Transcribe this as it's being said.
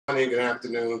Good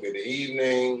afternoon, good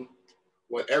evening.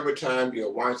 Whatever time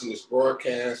you're watching this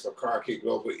broadcast for Carki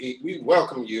Global Inc., we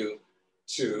welcome you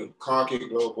to Carki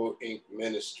Global Inc.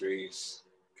 Ministries,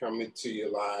 coming to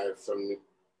you live from the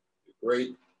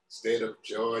great state of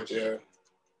Georgia.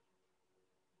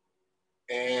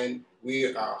 And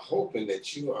we are hoping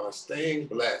that you are staying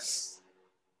blessed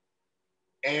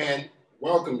and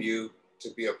welcome you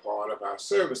to be a part of our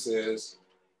services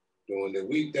during the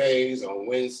weekdays on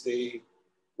Wednesday,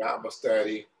 Bible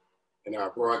study, and our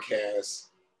broadcast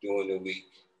during the week.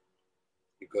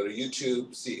 You go to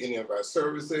YouTube, see any of our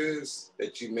services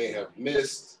that you may have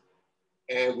missed,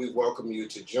 and we welcome you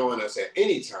to join us at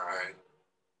any time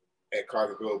at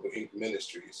Carlyle E Global Inc.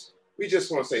 Ministries. We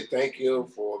just want to say thank you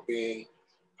for being,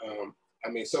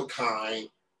 so kind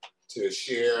to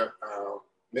share our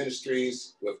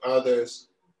ministries with others,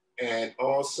 and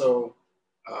also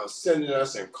sending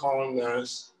us and calling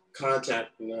us,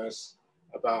 contacting us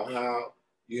about how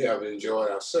you have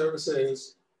enjoyed our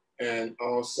services, and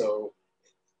also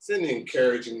sending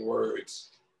encouraging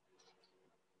words.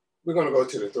 We're going to go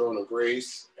to the throne of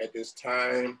grace at this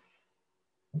time.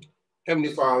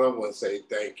 Heavenly Father, I want to say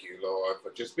thank you, Lord,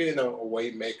 for just being a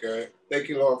way maker. Thank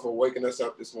you, Lord, for waking us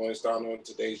up this morning, starting on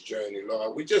today's journey,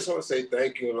 Lord. We just want to say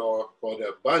thank you, Lord, for the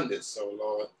abundance,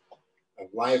 Lord,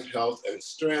 of life, health, and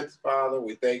strength, Father.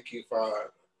 We thank you,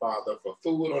 Father, for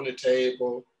food on the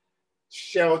table,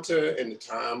 shelter in the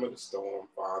time of the storm,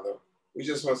 Father. We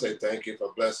just want to say thank you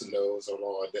for blessing those,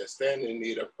 Lord, that stand in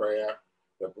need of prayer,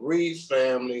 the bereaved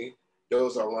family,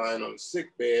 those are lying on the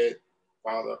sick bed,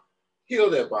 Father. Heal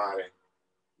their body.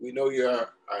 We know you're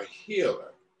a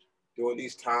healer during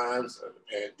these times of the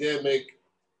pandemic.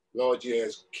 Lord, you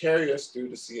have carried us through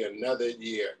to see another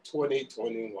year,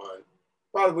 2021.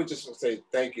 Father, we just want to say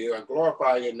thank you and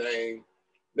glorify your name.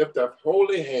 Lift up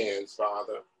holy hands,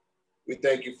 Father. We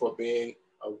thank you for being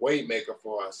a way maker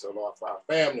for us, Lord, for our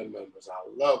family members, our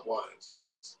loved ones,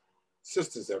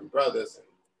 sisters and brothers, and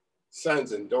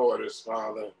sons and daughters,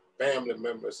 Father, family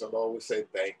members, Lord, we say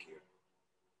thank you.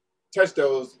 Touch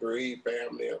those bereaved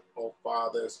family,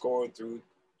 Father, that's going through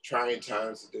trying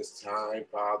times at this time,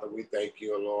 Father. We thank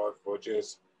you, Lord, for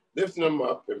just lifting them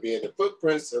up and being the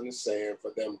footprints in the sand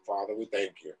for them, Father. We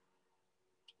thank you.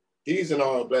 These and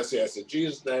all blessings in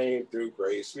Jesus' name, through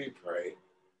grace, we pray.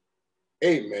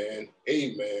 Amen,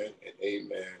 amen, and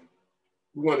amen.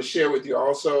 We want to share with you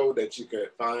also that you can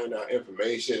find our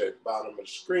information at the bottom of the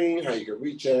screen, how you can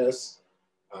reach us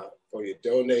for your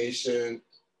donation,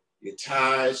 your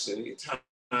tithes and your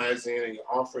tithing and your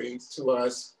offerings to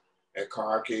us at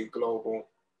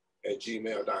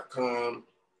carkiglobal@gmail.com.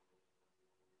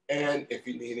 And if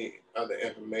you need any other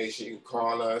information, you can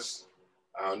call us.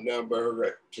 Our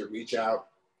number to reach out,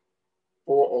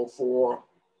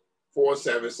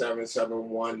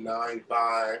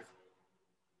 404-477-7195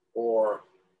 or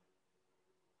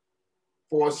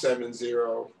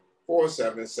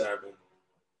 470-477.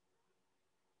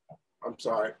 I'm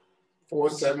sorry,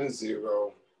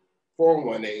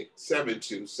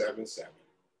 470-418-7277.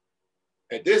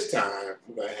 At this time,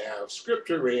 we're going to have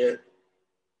scripture read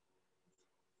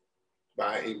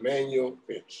by Emmanuel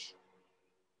Finch.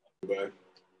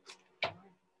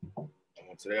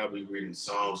 Today I'll be reading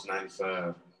Psalms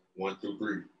 95, 1 through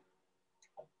 3.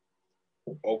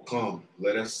 Oh, come,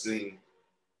 let us sing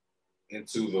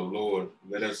unto the Lord.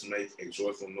 Let us make a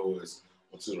joyful noise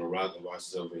unto the rock of our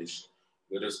salvation.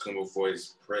 Let us come before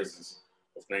his presence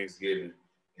of thanksgiving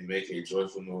and make a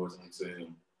joyful noise unto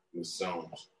him with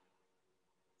songs.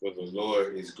 For the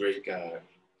Lord is great God,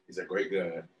 is a great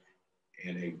God,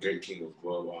 and a great King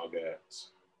above all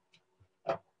gods.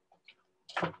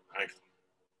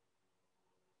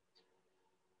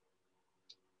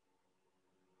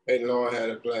 May the Lord have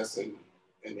a blessing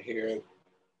in hearing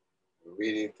the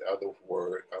reading of the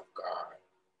word of God.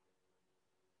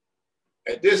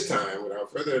 At this time,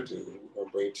 without further ado, we're going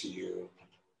to bring to you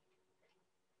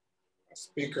a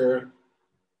speaker,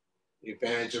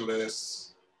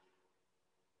 evangelist,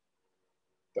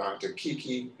 Dr.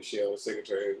 Kiki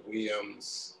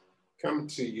Singletary-Williams, come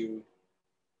to you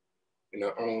in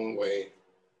her own way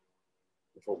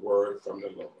with a word from the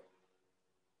Lord.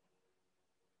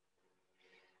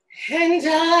 And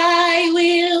I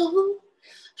will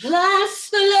bless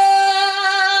the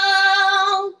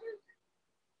Lord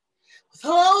with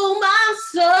all my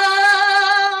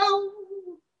soul,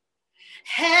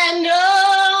 and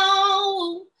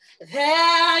all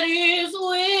that is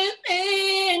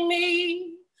within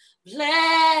me.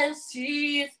 Bless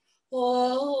his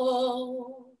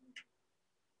holy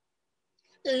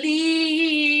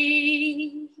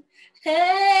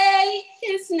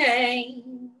his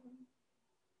name.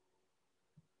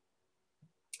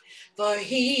 for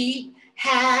he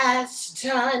has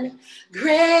done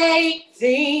great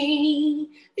things.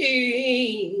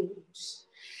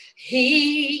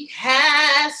 He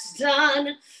has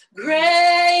done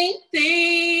great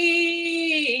things.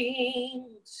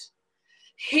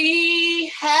 He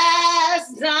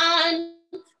has done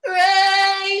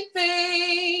great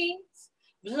things.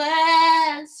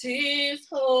 Bless his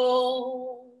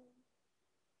holy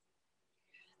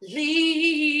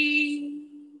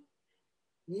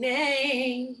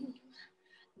name.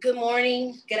 Good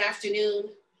morning, good afternoon,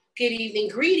 good evening.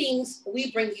 Greetings.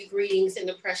 We bring you greetings in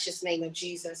the precious name of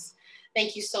Jesus.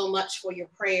 Thank you so much for your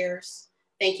prayers.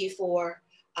 Thank you for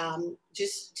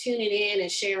just tuning in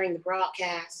and sharing the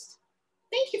broadcast.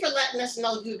 Thank you for letting us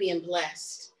know you're being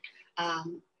blessed.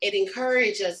 It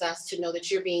encourages us to know that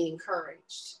you're being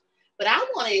encouraged. But I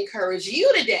want to encourage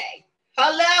you today.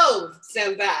 Hello,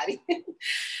 somebody.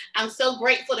 I'm so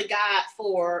grateful to God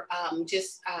for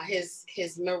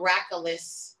his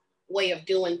miraculous way of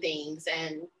doing things.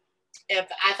 And if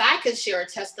I could share a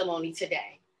testimony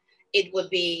today, it would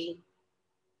be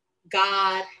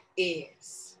God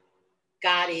is.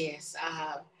 God is.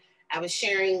 I was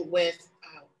sharing with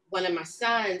one of my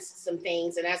sons some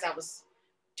things, and as I was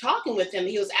talking with him,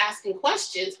 he was asking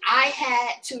questions. I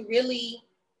had to really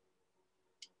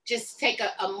just take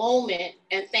a moment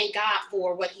and thank God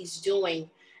for what he's doing.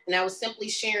 And I was simply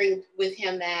sharing with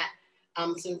him that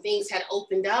some things had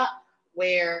opened up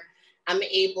where I'm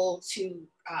able to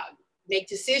make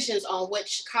decisions on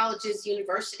which colleges,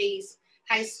 universities,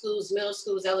 high schools, middle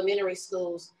schools, elementary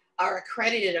schools are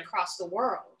accredited across the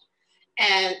world.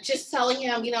 And just telling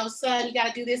him, you know, son, you got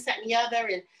to do this, that, and the other,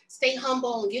 and stay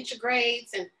humble and get your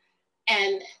grades.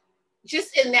 And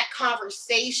just in that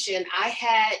conversation, I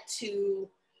had to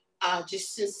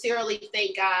just sincerely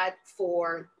thank God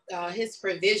for his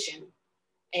provision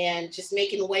and just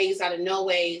making ways out of no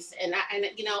ways. And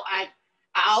I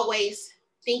always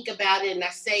think about it and I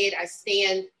say it, I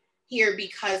stand here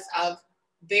because of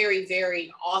very,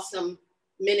 very awesome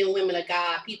men and women of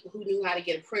God, people who knew how to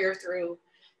get a prayer through.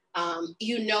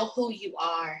 You know who you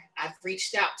are. I've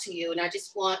reached out to you, and I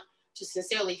just want to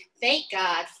sincerely thank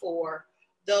God for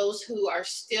those who are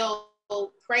still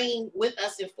praying with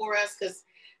us and for us, because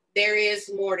there is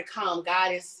more to come.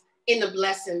 God is in the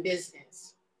blessing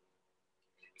business.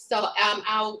 So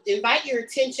I'll invite your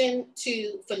attention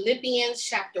to Philippians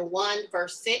chapter 1,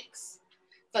 verse 6.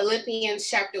 Philippians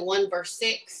chapter 1, verse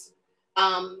 6.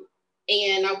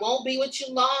 And I won't be with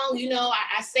you long. You know,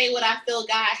 I say what I feel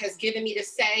God has given me to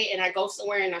say, and I go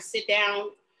somewhere and I sit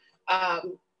down.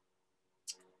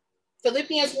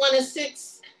 Philippians 1 and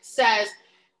 6 says,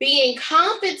 being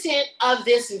confident of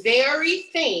this very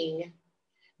thing,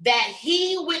 that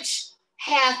he which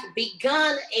hath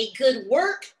begun a good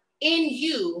work in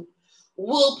you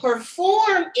will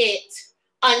perform it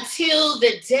until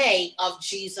the day of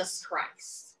Jesus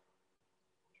Christ.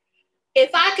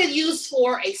 If I could use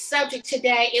for a subject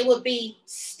today, it would be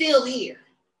still here.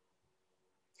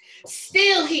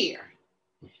 Still here.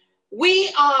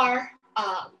 We are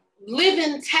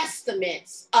living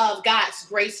testaments of God's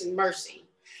grace and mercy.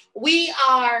 We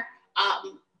are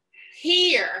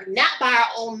here, not by our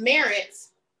own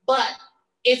merits, but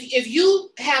if you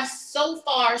have so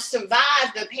far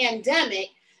survived the pandemic,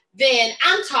 then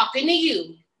I'm talking to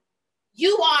you.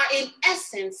 You are in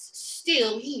essence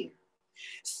still here.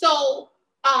 So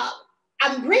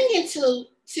I'm bringing to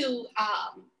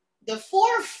the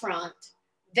forefront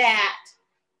that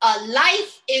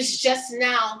life is just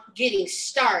now getting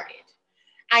started.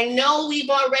 I know we've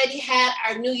already had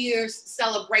our New Year's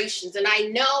celebrations, and I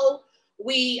know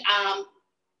we,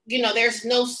 there's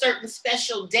no certain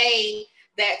special day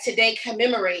that today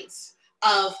commemorates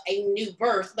of a new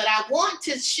birth. But I want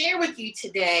to share with you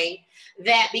today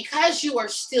that because you are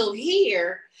still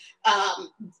here,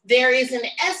 there is in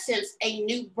essence a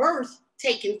new birth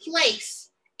taking place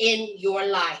in your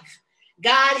life.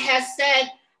 God has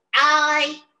said,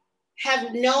 I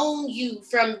have known you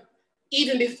from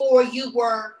even before you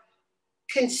were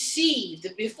conceived,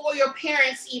 before your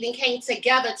parents even came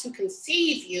together to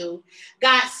conceive you.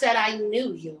 God said, I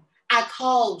knew you, I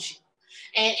called you.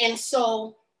 And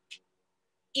so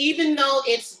even though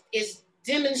it's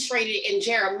demonstrated in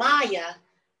Jeremiah,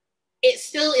 it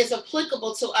still is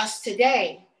applicable to us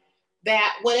today,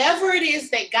 that whatever it is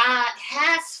that God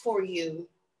has for you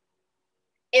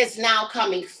is now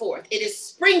coming forth. It is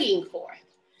springing forth.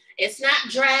 It's not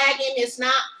dragging, it's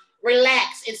not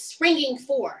relaxed, it's springing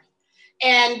forth.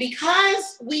 And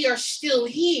because we are still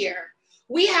here,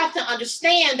 we have to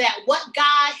understand that what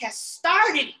God has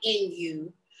started in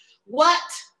you, what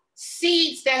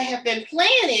seeds that have been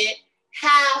planted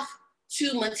have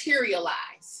to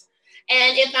materialize.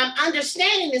 And if I'm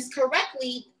understanding this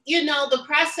correctly, you know, the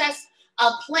process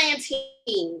of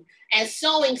planting and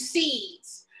sowing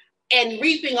seeds and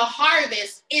reaping a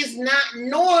harvest is not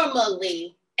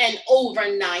normally an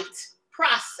overnight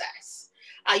process.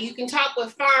 You can talk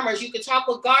with farmers, you can talk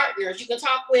with gardeners, you can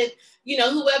talk with, you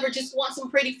know, whoever just wants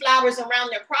some pretty flowers around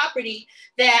their property,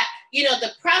 that, you know,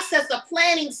 the process of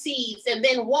planting seeds and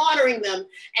then watering them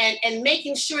and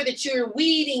making sure that you're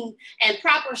weeding and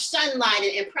proper sunlight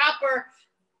and proper,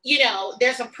 you know,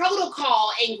 there's a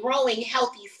protocol in growing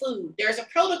healthy food. There's a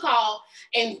protocol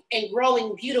in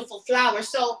growing beautiful flowers.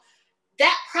 So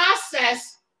that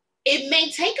process, it may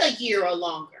take a year or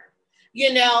longer,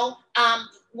 you know.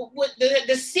 With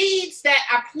the seeds that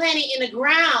are planted in the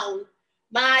ground,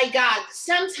 my God,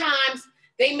 sometimes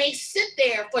they may sit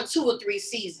there for 2 or 3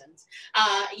 seasons.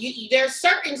 There are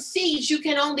certain seeds you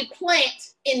can only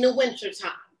plant in the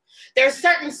wintertime. There are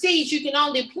certain seeds you can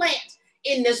only plant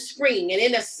in the spring and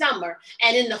in the summer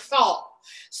and in the fall.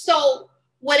 So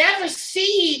whatever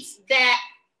seeds that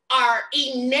are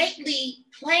innately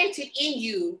planted in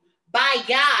you by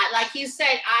God, like he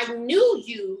said, I knew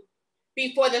you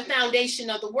before the foundation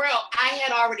of the world. I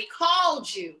had already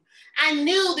called you. I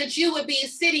knew that you would be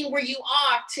sitting where you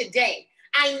are today.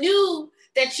 I knew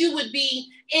that you would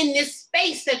be in this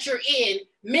space that you're in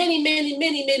many, many,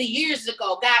 many, many years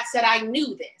ago. God said, I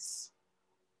knew this.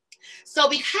 So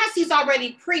because he's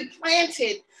already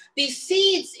pre-planted these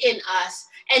seeds in us,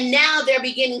 and now they're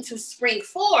beginning to spring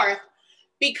forth,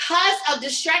 because of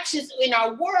distractions in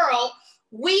our world,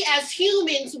 we as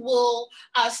humans will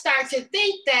start to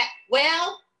think that,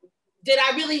 well, did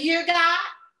I really hear God?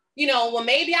 You know, well,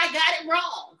 maybe I got it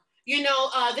wrong. You know,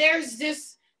 there's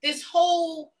this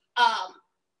whole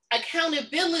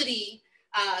accountability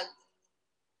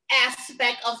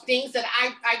aspect of things that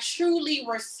I truly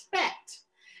respect.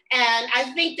 And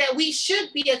I think that we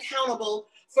should be accountable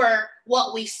for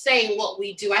what we say and what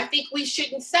we do. I think we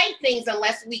shouldn't say things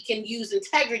unless we can use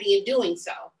integrity in doing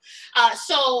so.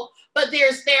 But there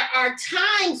are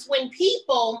times when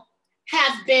people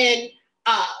have been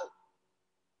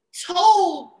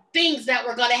told things that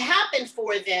were going to happen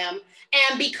for them,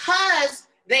 and because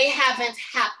they haven't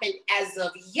happened as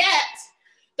of yet,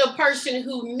 the person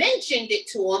who mentioned it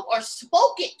to them or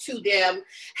spoke it to them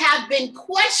have been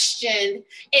questioned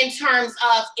in terms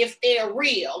of if they're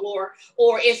real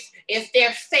or if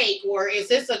they're fake, or is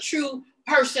this a true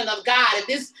person of God? If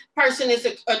this person is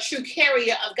a true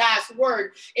carrier of God's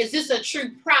word, is this a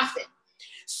true prophet?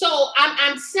 So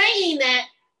I'm saying that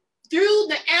through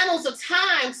the annals of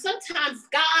time, sometimes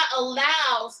God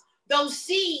allows those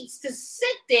seeds to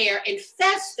sit there and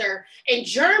fester and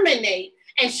germinate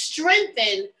and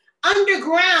strengthen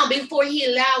underground before he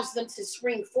allows them to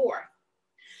spring forth.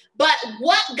 But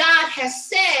what God has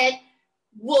said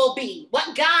will be,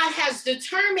 what God has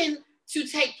determined to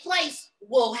take place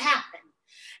will happen.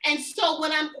 And so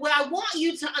what I want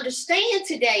you to understand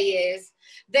today is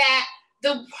that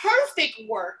the perfect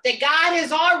work that God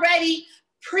has already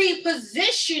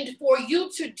pre-positioned for you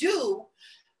to do,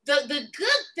 the good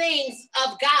things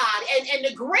of God and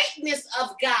the greatness of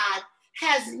God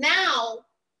has now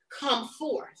come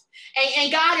forth.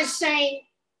 And God is saying,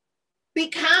 be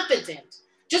confident,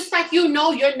 just like you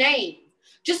know your name,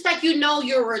 just like you know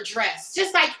your address,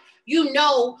 just like you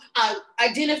know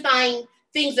identifying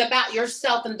things about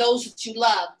yourself and those that you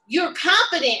love. You're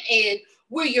confident in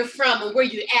where you're from and where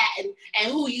you're at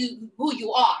and who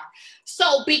you are.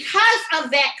 So because of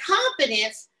that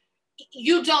confidence,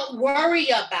 you don't worry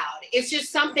about it. It's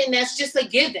just something that's just a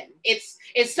given. It's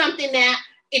something that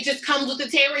it just comes with the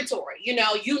territory. You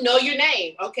know your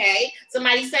name, okay?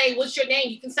 Somebody say, what's your name?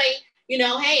 You can say,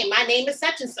 hey, my name is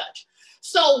such and such.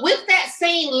 So with that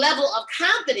same level of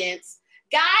confidence,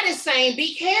 God is saying,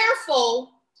 be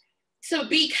careful to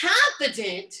be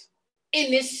confident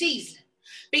in this season,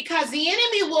 because the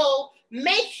enemy will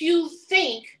make you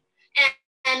think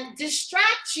and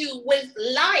distract you with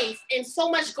life and so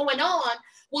much going on,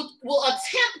 will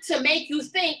attempt to make you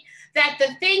think that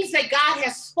the things that God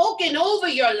has spoken over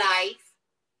your life,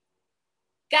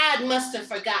 God must have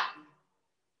forgotten.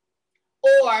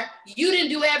 Or you didn't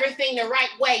do everything the right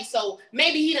way, so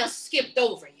maybe he done skipped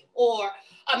over you. Or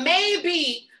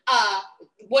maybe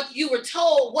what you were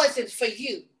told wasn't for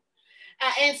you.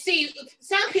 And see,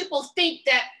 some people think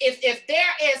that if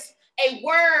there is a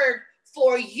word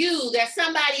for you, that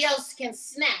somebody else can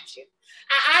snatch it.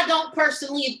 I don't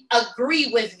personally agree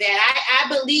with that. I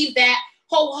believe that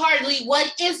wholeheartedly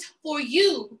what is for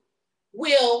you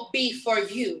will be for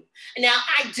you. Now,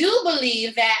 I do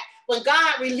believe that when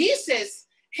God releases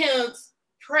his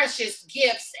precious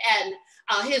gifts and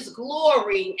his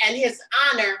glory and his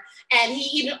honor, and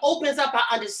he even opens up our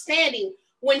understanding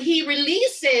when he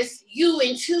releases you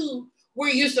into where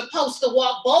you're supposed to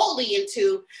walk boldly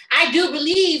into. I do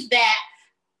believe that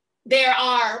there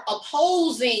are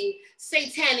opposing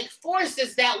satanic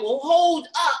forces that will hold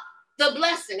up the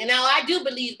blessing. And now I do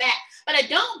believe that, but I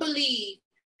don't believe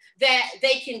that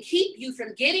they can keep you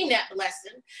from getting that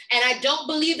blessing. And I don't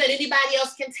believe that anybody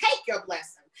else can take your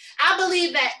blessing. I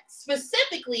believe that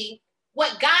specifically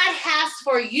what God has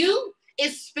for you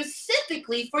is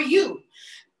specifically for you.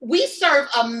 We serve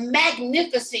a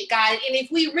magnificent God. And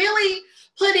if we really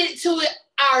put it to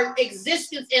our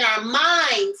existence in our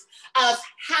minds of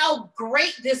how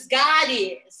great this God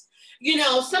is, you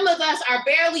know, some of us are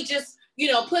barely just,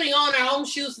 you know, putting on our own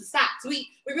shoes and socks. We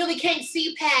really can't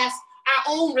see past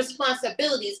our own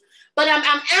responsibilities. But I'm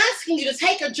asking you to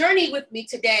take a journey with me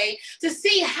today to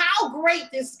see how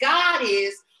great this God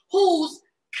is, who's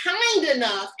kind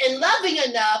enough and loving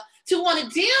enough to want to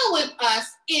deal with us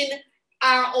in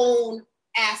our own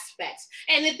aspects.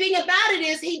 And the thing about it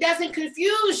is, he doesn't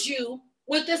confuse you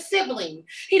with a sibling.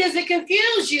 He doesn't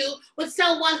confuse you with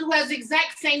someone who has the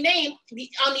exact same name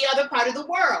on the other part of the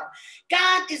world.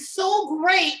 God is so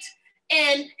great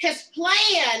in his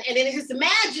plan and in his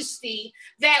majesty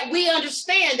that we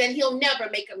understand that he'll never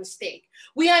make a mistake.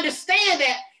 We understand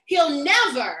that he'll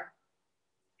never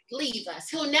leave us.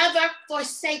 He'll never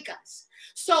forsake us.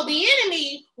 So the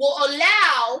enemy will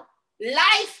allow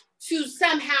life to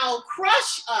somehow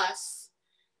crush us,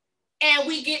 and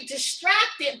we get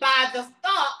distracted by the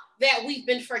thought that we've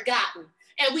been forgotten.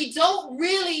 And we don't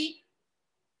really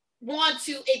want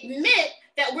to admit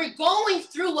that we're going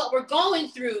through what we're going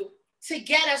through to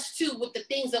get us to with the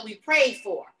things that we prayed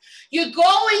for. You're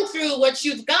going through what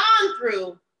you've gone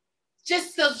through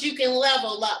just so you can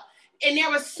level up. And there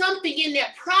was something in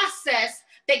that process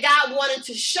that God wanted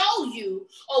to show you,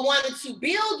 or wanted to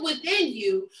build within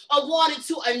you, or wanted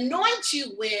to anoint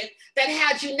you with, that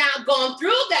had you not gone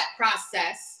through that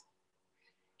process,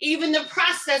 even the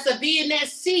process of being that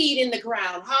seed in the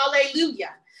ground,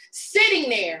 hallelujah, sitting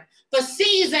there for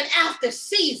season after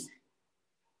season,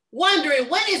 wondering,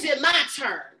 when is it my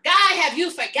turn? God, have you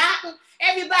forgotten?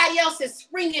 Everybody else is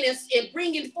springing and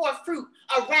bringing forth fruit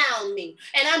around me,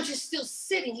 and I'm just still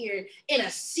sitting here in a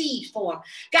seed form.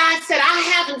 God said, I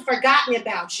haven't forgotten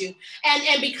about you.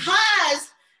 And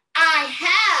because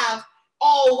I have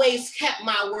always kept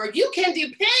my word, you can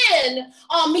depend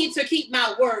on me to keep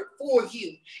my word for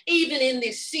you, even in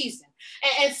this season.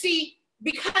 And see,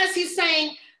 because he's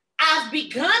saying, I've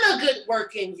begun a good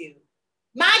work in you.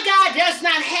 My God does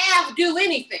not have to do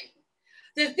anything.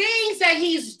 The things that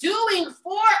he's doing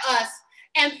for us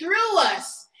and through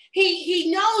us, he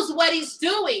knows what he's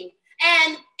doing.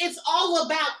 And it's all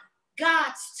about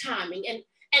God's timing. And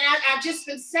I've just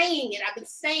been saying it. I've been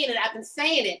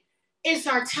saying it. It's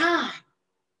our time.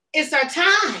 It's our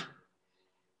time.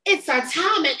 It's our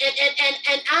time.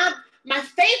 And my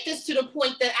faith is to the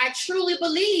point that I truly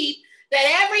believe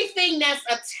that everything that's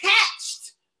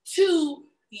attached to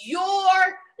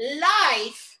your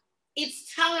life,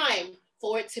 it's time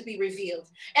for it to be revealed.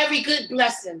 Every good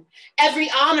blessing, every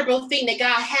honorable thing that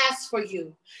God has for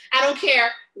you. I don't care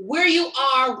where you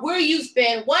are, where you've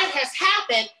been, what has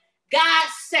happened. God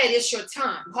said it's your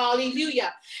time.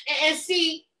 Hallelujah. And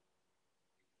see,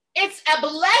 it's a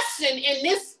blessing in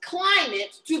this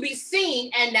climate to be seen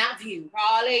and not viewed.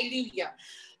 Hallelujah.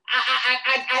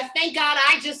 I thank God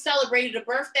I just celebrated a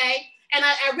birthday. And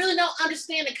I really don't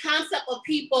understand the concept of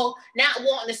people not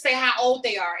wanting to say how old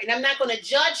they are. And I'm not going to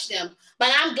judge them, but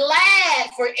I'm glad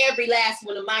for every last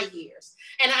one of my years.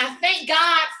 And I thank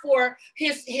God for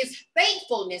his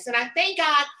faithfulness. And I thank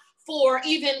God for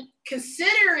even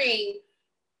considering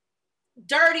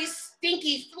dirty,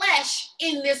 stinky flesh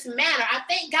in this manner. I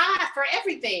thank God for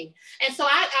everything. And so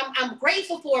I'm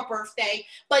grateful for a birthday.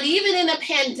 But even in a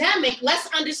pandemic, let's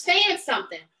understand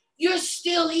something. You're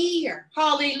still here.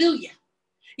 Hallelujah.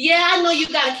 Yeah, I know you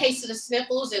got a case of the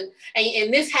sniffles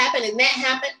and this happened and that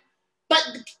happened. But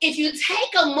if you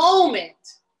take a moment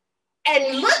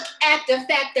and look at the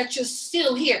fact that you're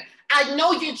still here, I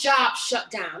know your job shut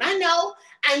down. I know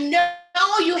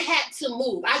you had to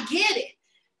move. I get it.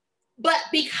 But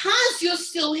because you're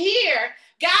still here,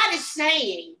 God is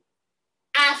saying,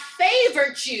 I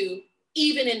favored you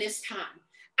even in this time.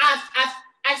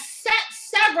 I've set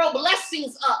several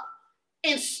blessings up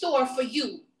in store for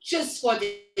you just for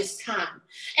this time.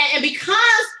 And because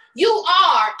you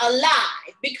are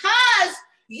alive, because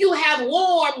you have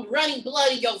warm running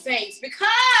blood in your veins,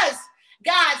 because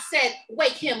God said,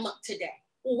 wake him up today,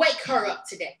 wake her up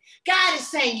today. God is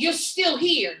saying, you're still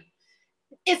here.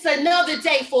 It's another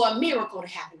day for a miracle to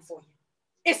happen for you.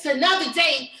 It's another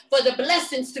day for the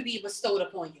blessings to be bestowed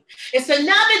upon you. It's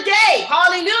another day,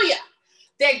 hallelujah,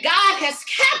 that God has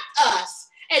kept us.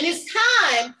 And it's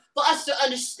time for us to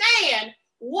understand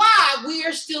why we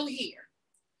are still here.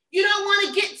 You don't want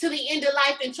to get to the end of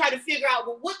life and try to figure out,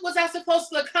 well, what was I supposed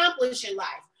to accomplish in life?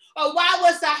 Or why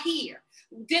was I here?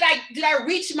 Did I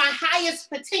reach my highest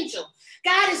potential?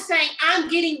 God is saying, I'm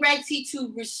getting ready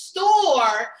to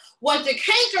restore what the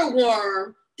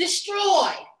cankerworm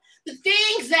destroyed. The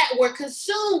things that were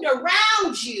consumed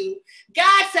around you,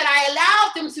 God said, I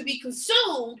allowed them to be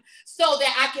consumed so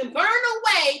that I can burn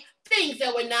away things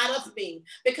that were not of me.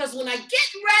 Because when I get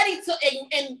ready to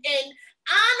and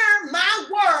honor my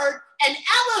word and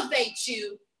elevate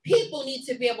you, people need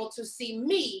to be able to see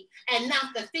me and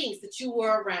not the things that you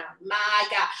were around. My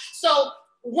God. So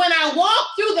when I walk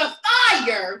through the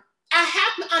fire, I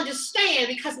have to understand,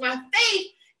 because my faith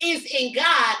is in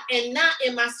God and not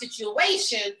in my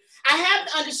situation, I have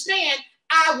to understand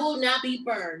I will not be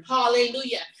burned.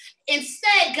 Hallelujah.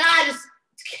 Instead, God is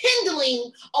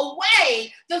kindling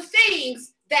away the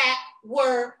things that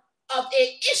were of an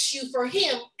issue for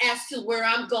him as to where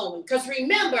I'm going. Because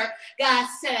remember, God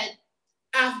said,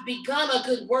 I've begun a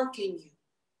good work in you,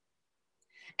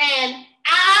 and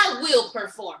I will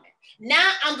perform it.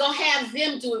 Now I'm going to have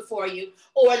them do it for you,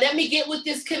 or let me get with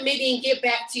this committee and get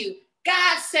back to you.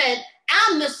 God said,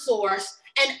 I'm the source,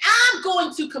 and I'm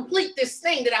going to complete this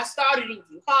thing that I started in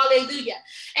you. Hallelujah.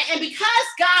 And because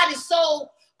God is so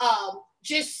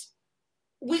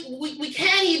we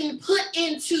can't even put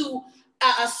into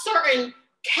a certain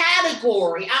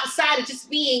category outside of just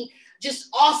being just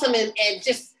awesome and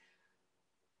just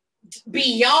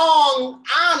beyond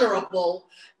honorable,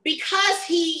 because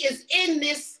he is in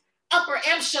this upper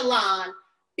echelon.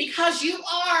 Because you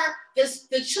are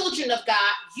the children of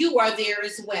God, you are there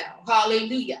as well.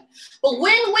 Hallelujah. But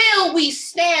when will we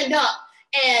stand up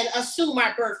and assume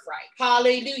our birthright?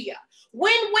 Hallelujah.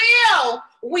 When will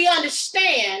we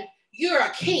understand you're a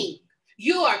king,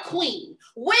 you're a queen?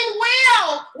 When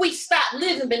will we stop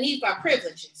living beneath our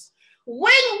privileges?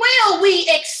 When will we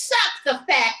accept the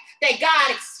fact that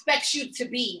God expects you to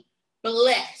be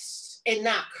blessed and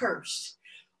not cursed?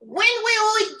 When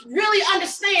will we really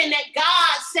understand that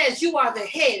God says you are the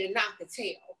head and not the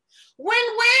tail? When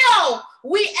will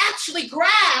we actually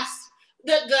grasp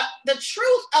the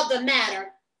truth of the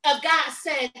matter of God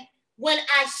said, when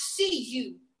I see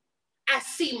you, I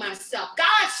see myself.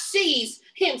 God sees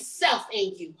himself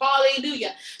in you.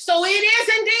 Hallelujah. So it is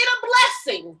indeed a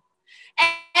blessing and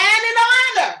an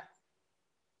honor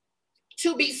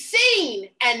to be seen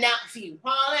and not viewed.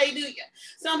 Hallelujah.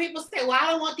 Some people say, well, I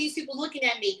don't want these people looking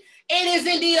at me. It is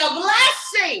indeed a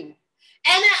blessing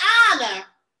and an honor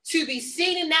to be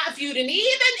seen and not viewed. And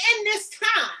even in this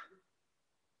time,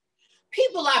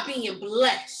 people are being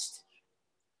blessed.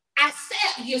 I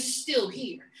said you're still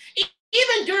here.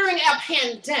 Even during a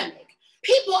pandemic,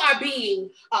 people are being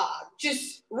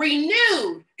just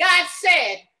renewed. God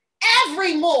said,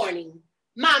 every morning,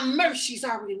 my mercies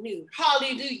are renewed.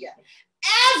 Hallelujah.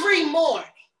 Every morning.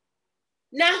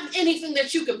 Not anything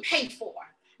that you can pay for.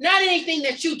 Not anything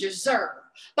that you deserve.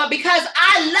 But because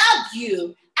I love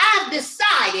you, I've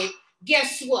decided,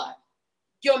 guess what?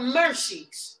 Your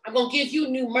mercies. I'm going to give you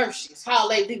new mercies.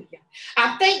 Hallelujah.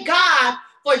 I thank God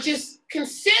for just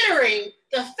considering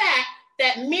the fact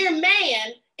that mere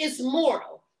man is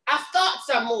mortal. Our thoughts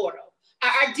are mortal.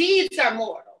 Our deeds are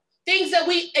mortal. Things that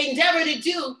we endeavor to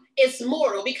do is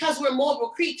mortal because we're mortal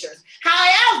creatures.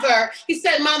 However, he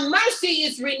said, my mercy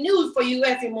is renewed for you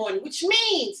every morning, which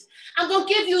means I'm going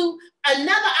to give you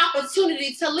another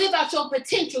opportunity to live out your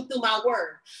potential through my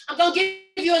word. I'm going to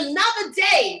give you another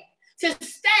day to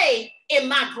stay in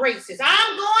my graces.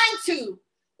 I'm going to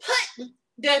put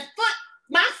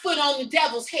my foot on the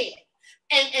devil's head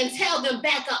and tell them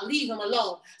back up, leave him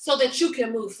alone so that you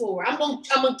can move forward. I'm going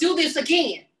to do this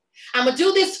again. I'm going to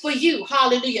do this for you.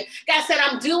 Hallelujah. God said,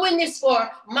 I'm doing this for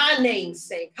my name's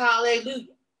sake.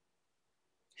 Hallelujah.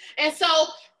 And so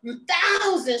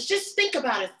thousands, just think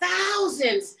about it,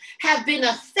 thousands have been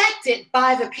affected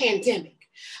by the pandemic.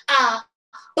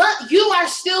 But you are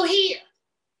still here.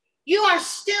 You are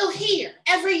still here.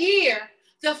 Every year,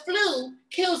 the flu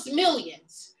kills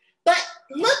millions. But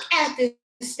look at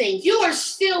this thing. You are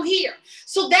still here.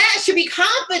 So that should be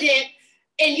confident,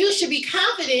 and you should be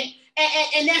confident,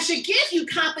 and that should give you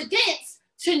confidence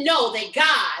to know that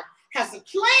God has a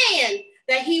plan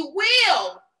that he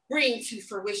will bring to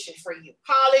fruition for you.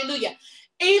 Hallelujah.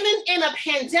 Even in a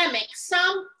pandemic,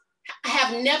 some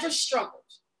have never struggled.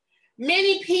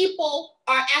 Many people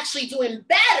are actually doing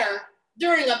better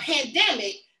during a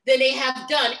pandemic than they have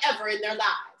done ever in their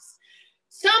lives.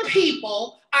 Some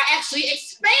people are actually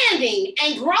expanding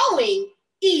and growing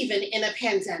even in a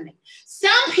pandemic.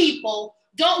 Some people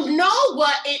don't know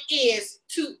what it is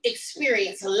to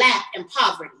experience lack and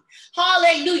poverty.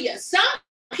 Hallelujah. Some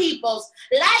people's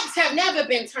lights have never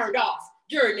been turned off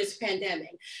during this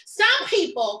pandemic. Some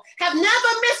people have never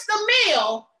missed a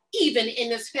meal even in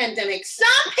this pandemic.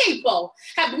 Some people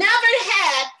have never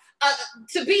had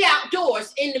to be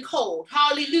outdoors in the cold.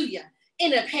 Hallelujah.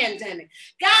 In a pandemic.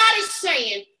 God is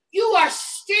saying, you are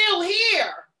still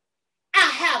here. I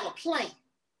have a plan.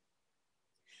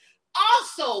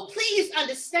 Also, please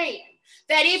understand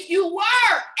that if you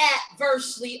were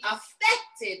adversely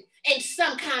affected in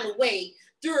some kind of way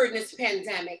during this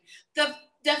pandemic, the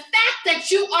fact that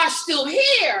you are still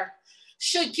here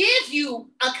should give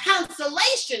you a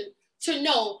consolation to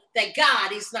know that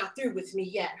God is not through with me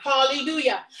yet.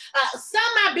 Hallelujah.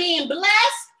 Some are being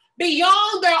blessed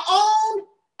beyond their own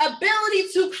ability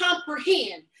to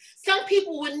comprehend. Some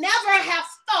people would never have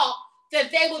thought that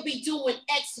they would be doing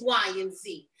X, Y, and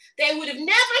Z. They would have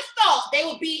never thought they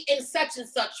would be in such and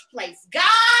such place. God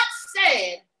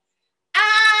said,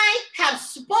 I have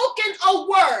spoken a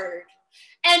word,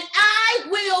 and I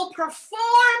will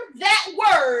perform that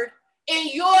word in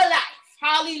your life.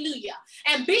 Hallelujah.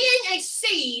 And being a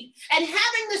seed and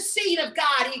having the seed of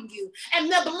God in you and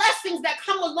the blessings that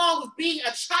come along with being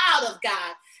a child of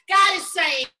God, God is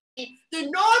saying the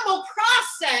normal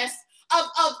process of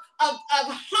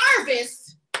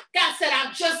harvest, God said,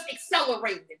 I've just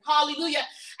accelerated. Hallelujah.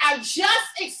 I've just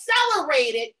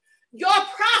accelerated your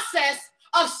process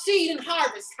of seed and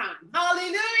harvest time.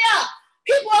 Hallelujah.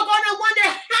 People are going to wonder,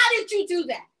 how did you do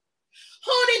that?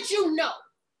 Who did you know?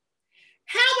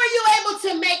 How were you able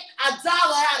to make $1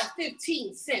 out of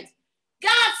 15 cents?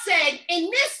 God said, in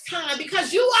this time,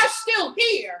 because you are still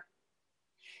here,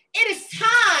 it is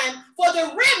time for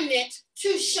the remnant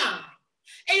to shine.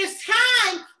 It is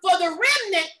time for the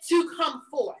remnant to come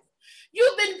forth.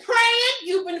 You've been praying,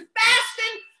 you've been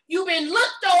fasting, you've been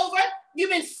looked over, you've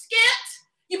been skipped,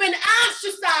 you've been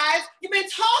ostracized, you've been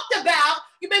talked about,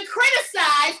 you've been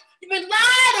criticized, you've been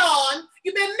lied on,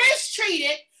 you've been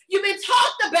mistreated, you've been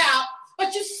talked about,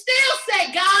 but you still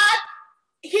say, God,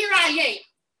 here I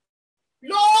am.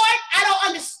 Lord, I don't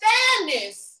understand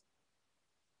this,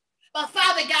 but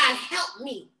Father God, help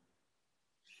me.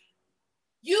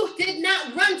 You did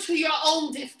not run to your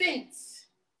own defense.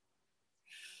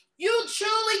 You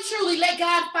truly, truly let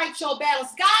God fight your battles.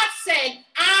 God said,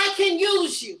 I can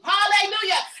use you.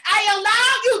 Hallelujah. I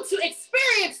allow you to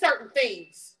experience certain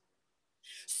things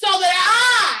so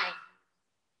that I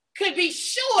could be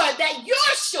sure that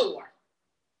you're sure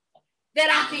that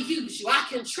I can use you. I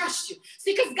can trust you.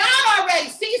 See, because God already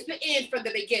sees the end from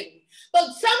the beginning. But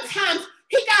sometimes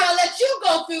he got to let you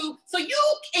go through so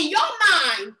you, in your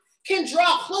mind, can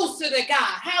draw closer to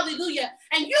God. Hallelujah.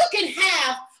 And you can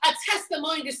have a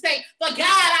testimony to say, for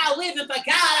God I'll live and for God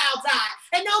I'll die.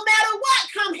 And no matter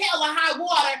what, come hell or high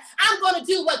water, I'm going to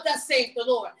do what thus saith the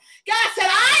Lord. God said,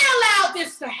 I allowed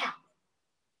this to happen.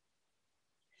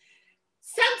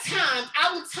 Sometimes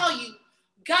I will tell you,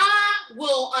 God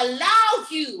will allow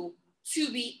you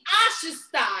to be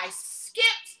ostracized,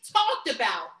 skipped, talked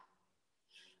about,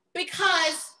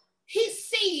 because he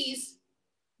sees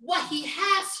what he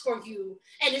has for you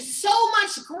and is so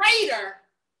much greater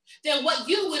than what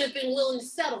you would have been willing to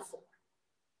settle for.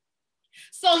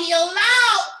 So he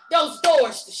allowed those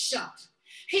doors to shut.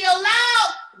 He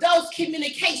allowed those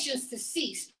communications to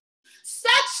cease,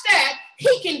 such that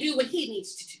he can do what he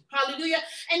needs to do. Hallelujah.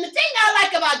 And the thing I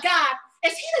like about God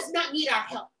is he does not need our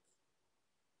help.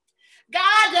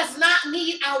 God does not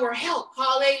need our help.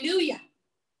 Hallelujah.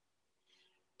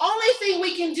 Only thing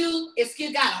we can do is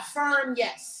give God a firm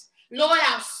yes. Lord,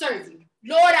 I'll serve you.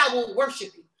 Lord, I will worship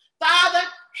you. Father,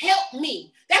 help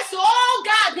me. That's all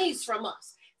God needs from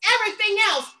us. Everything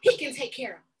else, he can take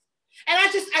care of. And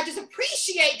I just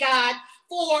appreciate God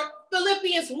for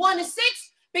Philippians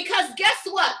 1:6, because guess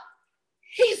what?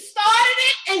 He started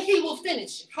it and he will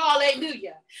finish it.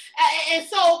 Hallelujah. And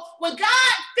so when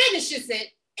God finishes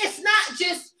it, it's not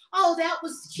just, oh, that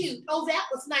was cute. Oh, that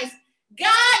was nice.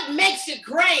 God makes it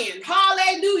grand.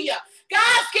 Hallelujah.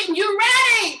 God's getting you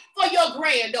ready for your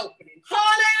grand opening.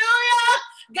 Hallelujah.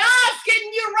 God's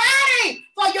getting you ready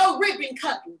for your ribbon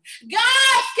cutting.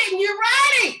 God's getting you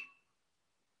ready.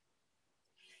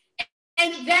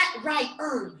 And that right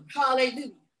early.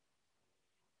 Hallelujah.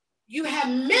 You have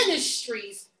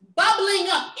ministries bubbling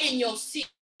up in your seeds.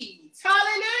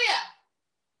 Hallelujah.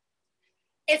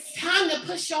 It's time to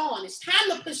push on. It's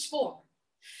time to push forward.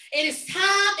 It is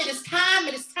time, it is time,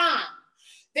 it is time.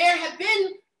 There have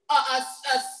been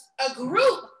a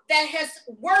group that has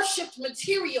worshiped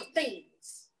material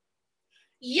things.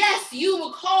 Yes, you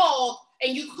were called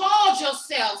and you called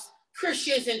yourselves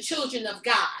Christians and children of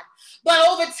God. But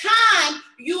over time,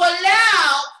 you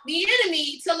allowed the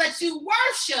enemy to let you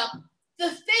worship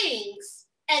the things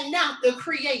and not the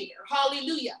creator.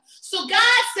 Hallelujah. So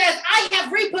God says, I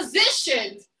have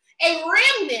repositioned a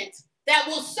remnant that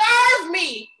will serve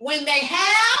me when they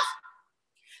have.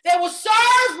 They will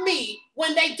serve me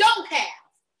when they don't have.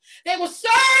 They will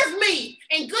serve me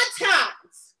in good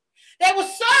times. They will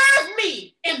serve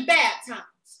me in bad times.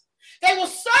 They will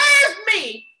serve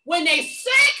me when they're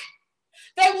sick.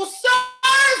 They will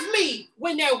serve me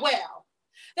when they're well.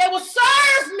 They will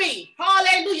serve me.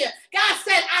 Hallelujah. God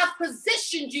said, I've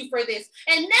positioned you for this.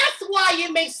 And that's why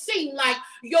it may seem like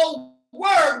your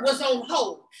word was on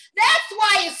hold. That's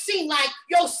why it seemed like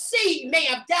your seed may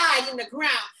have died in the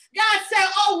ground. God said,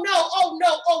 oh no, oh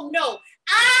no, oh no.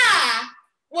 I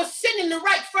was sending the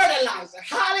right fertilizer.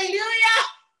 Hallelujah.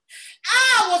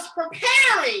 I was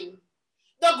preparing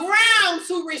the ground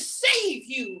to receive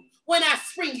you when I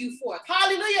spring you forth.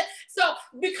 Hallelujah. So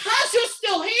because you're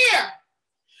still here,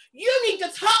 you need to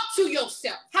talk to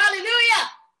yourself. Hallelujah.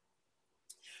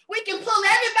 We can pull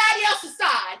everybody else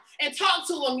aside and talk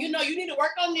to them. You know, you need to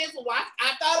work on this. Well,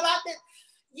 I thought about this.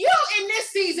 You in this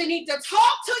season need to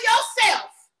talk to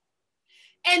yourself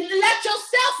and let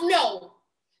yourself know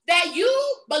that you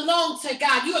belong to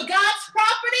God. You are God's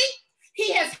property.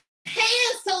 He has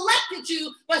hand selected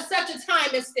you for such a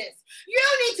time as this. You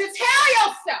need to tell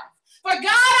yourself, for God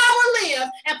I will live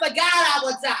and for God I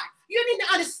will die. You need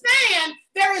to understand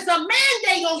there is a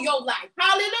mandate on your life.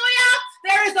 Hallelujah.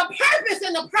 There is a purpose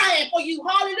in the plan for you.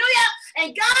 Hallelujah.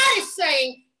 And God is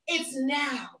saying it's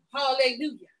now.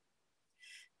 Hallelujah.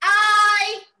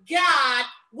 I, God,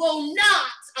 will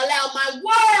not allow my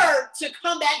word to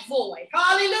come back void.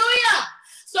 Hallelujah.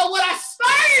 So what I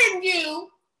started in you,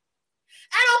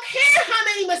 I don't care how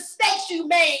many mistakes you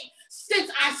made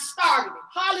since I started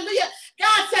it. Hallelujah.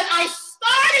 God said, I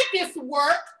started this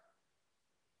work.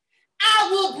 I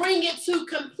will bring it to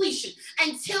completion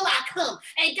until I come.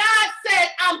 And God said,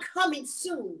 I'm coming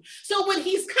soon. So when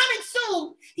he's coming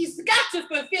soon, he's got to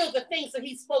fulfill the things that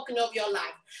he's spoken over your life.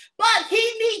 But he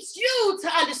needs you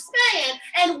to understand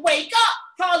and wake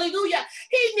up. Hallelujah.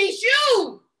 He needs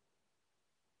you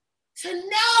to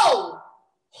know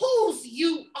whose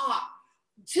you are.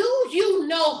 Do you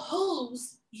know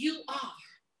whose you are?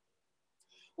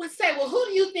 We'll say, well, who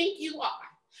do you think you are?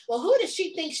 Well, who does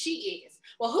she think she is?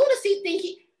 Well, who does he think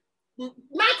he...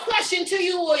 My question to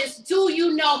you is, do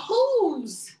you know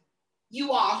whose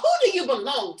you are? Who do you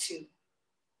belong to?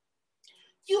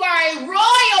 You are a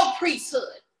royal priesthood.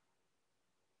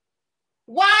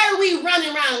 Why are we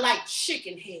running around like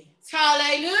chicken heads?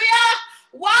 Hallelujah.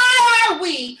 Why are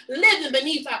we living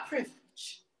beneath our privilege?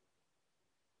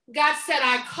 God said,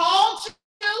 I called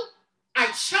you, I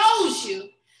chose you,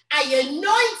 I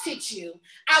anointed you.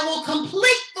 I will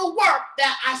complete the work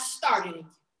that I started in you.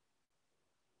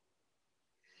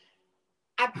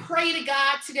 I pray to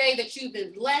God today that you've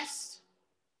been blessed.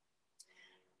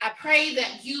 I pray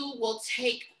that you will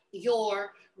take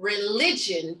your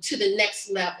religion to the next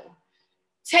level.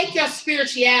 Take your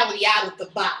spirituality out of the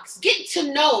box. Get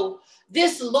to know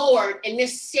this Lord and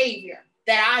this Savior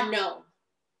that I know.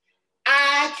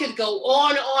 I could go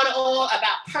on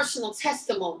about personal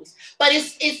testimonies, but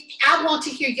I want to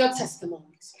hear your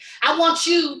testimonies. I want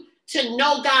you to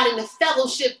know God in the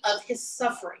fellowship of his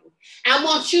suffering. I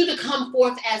want you to come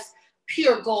forth as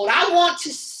pure gold. I want to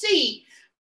see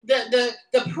the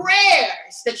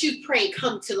prayers that you've prayed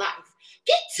come to life.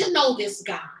 Get to know this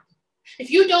God. If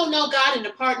you don't know God and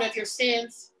the pardon of your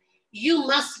sins, you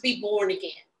must be born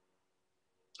again.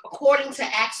 According to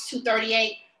Acts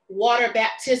 2:38, water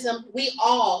baptism, we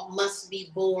all must be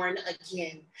born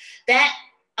again. That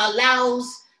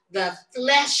allows the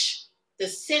flesh, the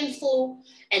sinful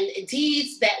and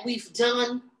deeds that we've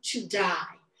done to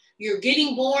die. You're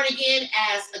getting born again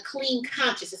as a clean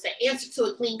conscience. It's an answer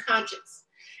to a clean conscience.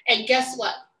 And guess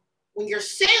what? When your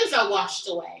sins are washed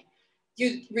away,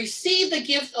 you receive the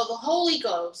gift of the Holy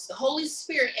Ghost, the Holy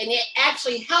Spirit, and it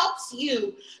actually helps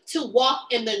you to walk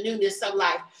in the newness of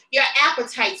life. Your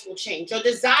appetites will change. Your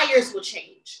desires will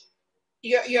change.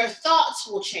 Your thoughts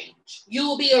will change. You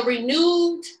will be a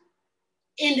renewed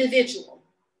individual.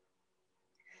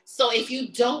 So if you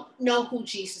don't know who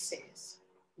Jesus is,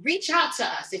 reach out to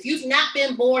us. If you've not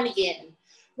been born again,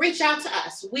 reach out to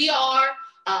us. We are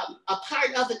a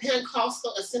part of the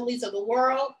Pentecostal Assemblies of the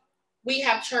World. We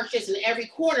have churches in every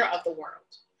corner of the world.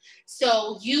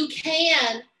 So you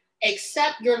can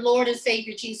accept your Lord and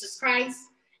Savior, Jesus Christ,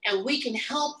 and we can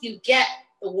help you get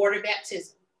the water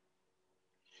baptism.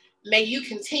 May you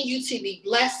continue to be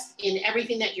blessed in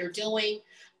everything that you're doing.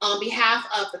 On behalf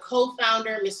of the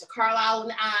co-founder, Mr. Carlyle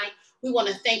and I, we want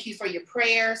to thank you for your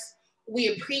prayers. We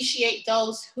appreciate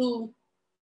those who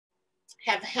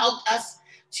have helped us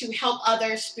to help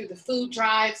others through the food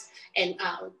drives and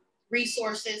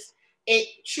resources. It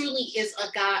truly is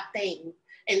a God thing.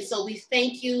 And so we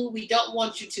thank you. We don't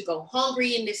want you to go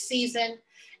hungry in this season.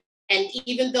 And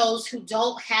even those who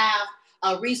don't have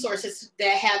resources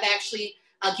that have actually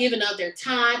given of their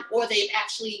time, or they've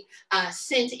actually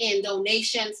sent in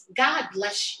donations, God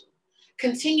bless you.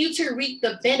 Continue to reap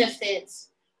the benefits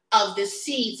of the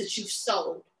seeds that you've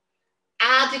sowed.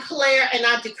 I declare and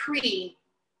I decree,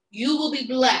 you will be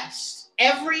blessed.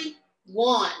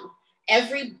 Everyone,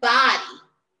 everybody,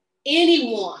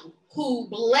 anyone who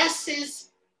blesses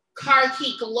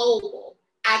Carki Global,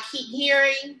 I keep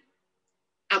hearing,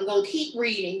 I'm going to keep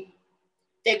reading,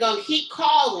 they're going to keep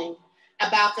calling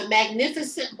about the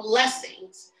magnificent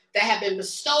blessings that have been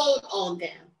bestowed on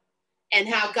them and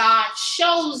how God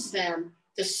shows them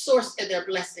the source of their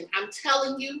blessing. I'm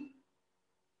telling you,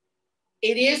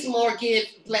 it is more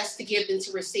blessed to give than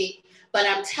to receive. But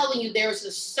I'm telling you, there's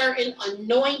a certain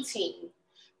anointing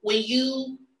when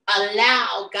you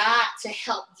allow God to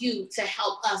help you, to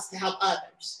help us, to help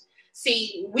others.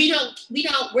 See, we're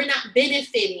not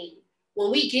benefiting.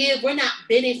 When we give, we're not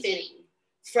benefiting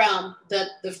from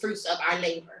the fruits of our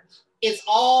labor. It's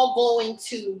all going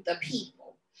to the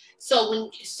people. So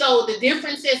the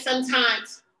difference is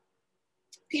sometimes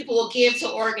people will give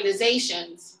to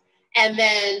organizations and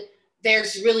then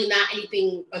there's really not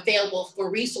anything available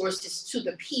for resources to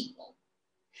the people.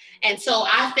 And so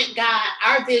I thank God,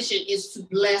 our vision is to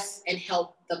bless and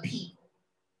help the people.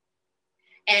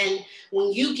 And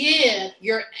when you give,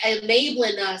 you're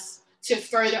enabling us to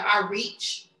further our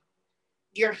reach.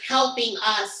 You're helping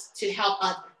us to help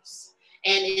others.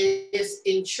 And it is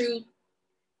in truth,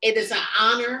 it is an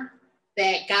honor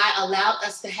that God allowed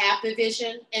us to have the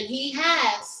vision, and he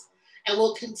has and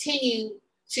will continue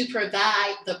to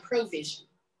provide the provision.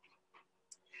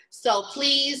 So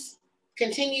please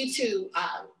continue to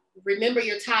remember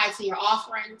your tithes and your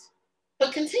offerings,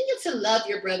 but continue to love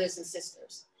your brothers and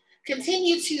sisters.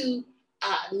 Continue to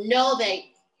know that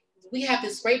we have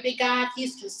this great big God.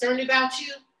 He's concerned about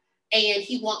you and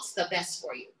he wants the best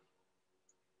for you.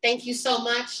 Thank you so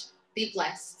much. Be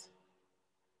blessed.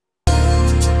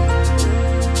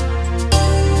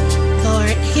 Lord,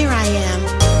 here I am,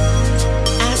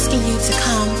 asking you to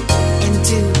come and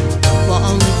do what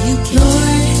only you can do.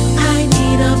 Lord, I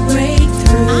need a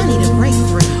breakthrough. I need a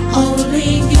breakthrough.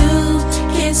 Only you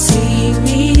can see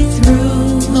me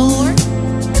through. Lord,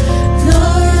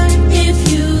 if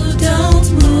you don't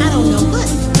move, I don't know what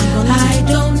I'm gonna do. I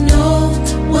don't know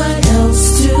what else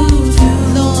to do.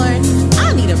 Lord,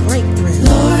 I need a breakthrough.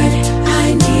 Lord,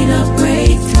 I need a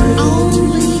breakthrough.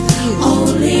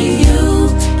 Only you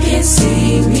can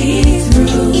see me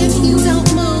through. If you don't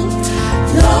move,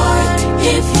 Lord,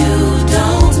 if you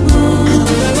don't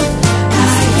move,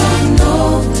 I don't know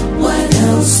what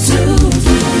else to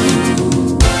do.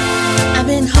 I've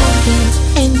been hoping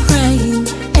and praying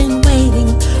and waiting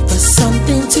for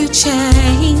something to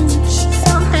change.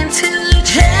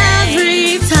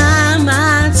 Every time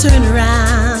I turn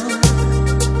around,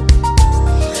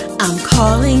 I'm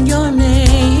calling your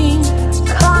name.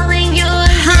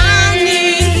 I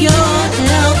need your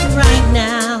help right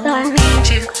now. I need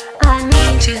you.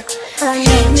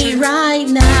 Help me right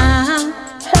now.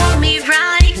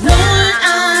 Lord,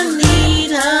 I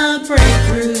need a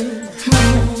breakthrough.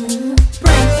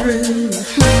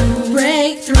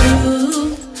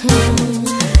 Breakthrough.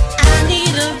 I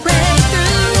need a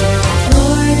breakthrough.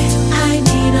 Lord, I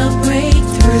need a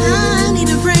breakthrough. I need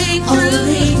a breakthrough.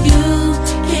 Only you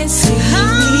can see me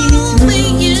Only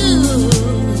through. you.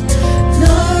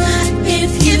 Lord,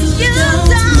 if you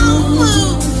don't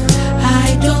move,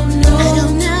 I don't know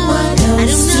what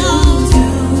else to do.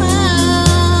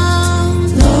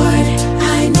 Lord,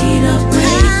 I need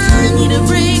a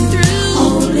breakthrough.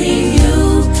 Only you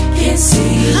can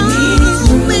see me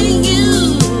through.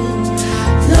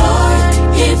 Lord,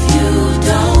 if you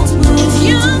don't move,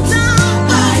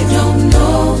 I don't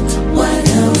know what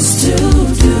else to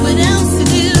do. What else to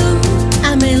do?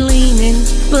 I've been leaning,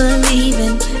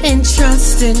 believing, and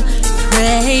trusting,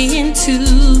 praying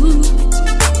too.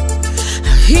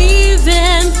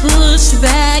 Even push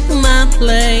back my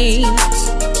plate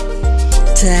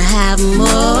to have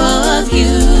more of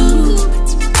you.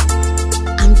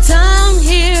 I'm down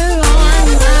here on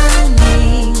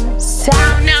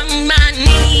my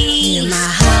knees. Hear my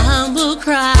humble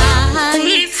cry.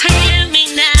 Please hear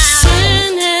me now.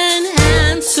 Send an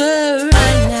answer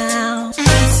right now.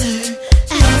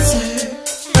 Answer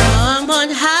from on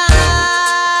high.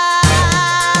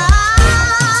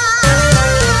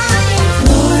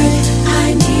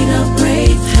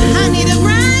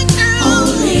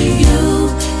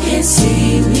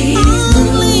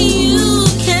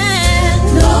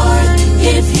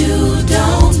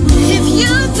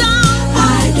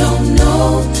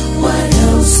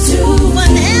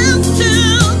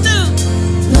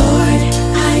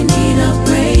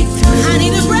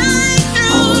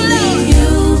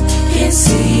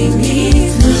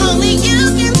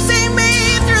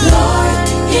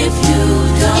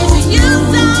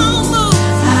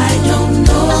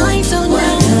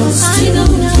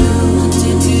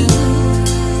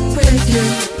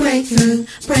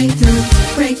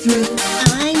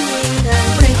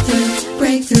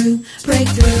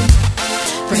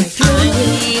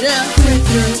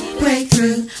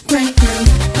 breakthrough, breakthrough,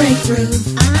 breakthrough.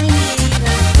 I need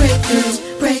a breakthrough,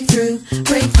 breakthrough,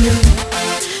 breakthrough,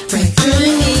 breakthrough. I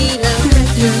need a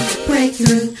breakthrough,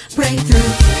 breakthrough, breakthrough,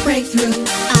 breakthrough.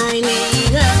 I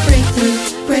need a breakthrough,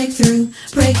 breakthrough,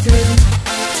 breakthrough,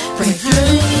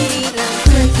 breakthrough.